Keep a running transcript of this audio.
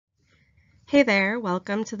Hey there,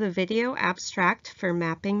 welcome to the video abstract for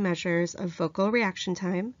mapping measures of vocal reaction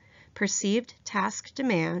time, perceived task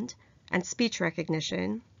demand, and speech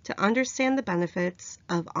recognition to understand the benefits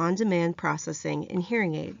of on-demand processing in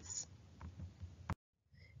hearing aids.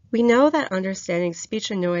 We know that understanding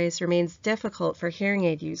speech and noise remains difficult for hearing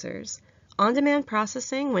aid users. On-demand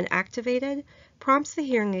processing, when activated, prompts the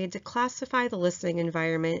hearing aid to classify the listening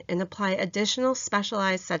environment and apply additional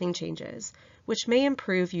specialized setting changes, which may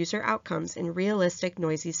improve user outcomes in realistic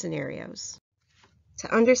noisy scenarios.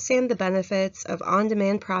 To understand the benefits of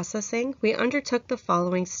on-demand processing, we undertook the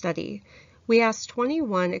following study. We asked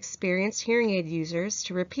 21 experienced hearing aid users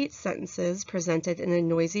to repeat sentences presented in a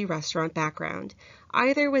noisy restaurant background,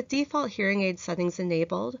 either with default hearing aid settings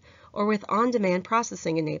enabled or with on-demand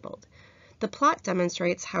processing enabled. The plot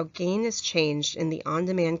demonstrates how gain is changed in the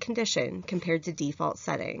on-demand condition compared to default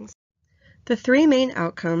settings. The three main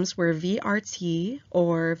outcomes were VRT,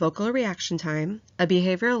 or vocal reaction time, a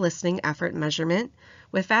behavioral listening effort measurement,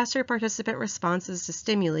 with faster participant responses to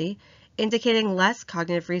stimuli, indicating less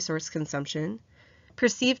cognitive resource consumption,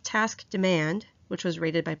 perceived task demand, which was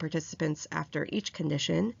rated by participants after each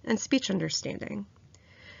condition, and speech understanding.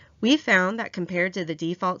 We found that compared to the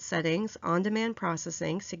default settings, on-demand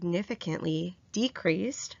processing significantly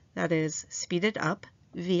decreased, that is, speeded up,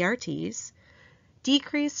 VRTs,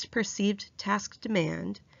 decreased perceived task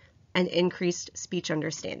demand, and increased speech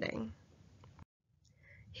understanding.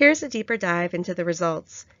 Here's a deeper dive into the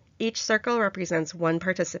results. Each circle represents one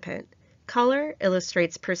participant. Color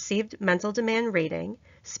illustrates perceived mental demand rating.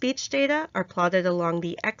 Speech data are plotted along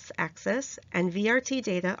the x-axis, and VRT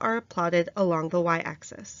data are plotted along the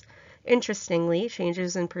y-axis. Interestingly,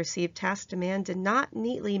 changes in perceived task demand did not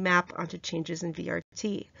neatly map onto changes in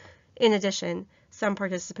VRT. In addition, some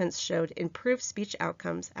participants showed improved speech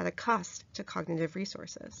outcomes at a cost to cognitive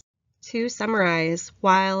resources. To summarize,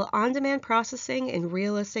 while on-demand processing in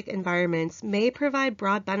realistic environments may provide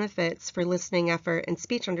broad benefits for listening effort and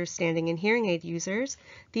speech understanding in hearing aid users,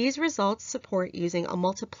 these results support using a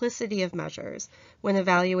multiplicity of measures when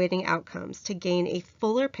evaluating outcomes to gain a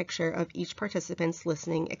fuller picture of each participant's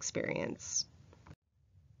listening experience.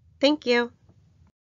 Thank you.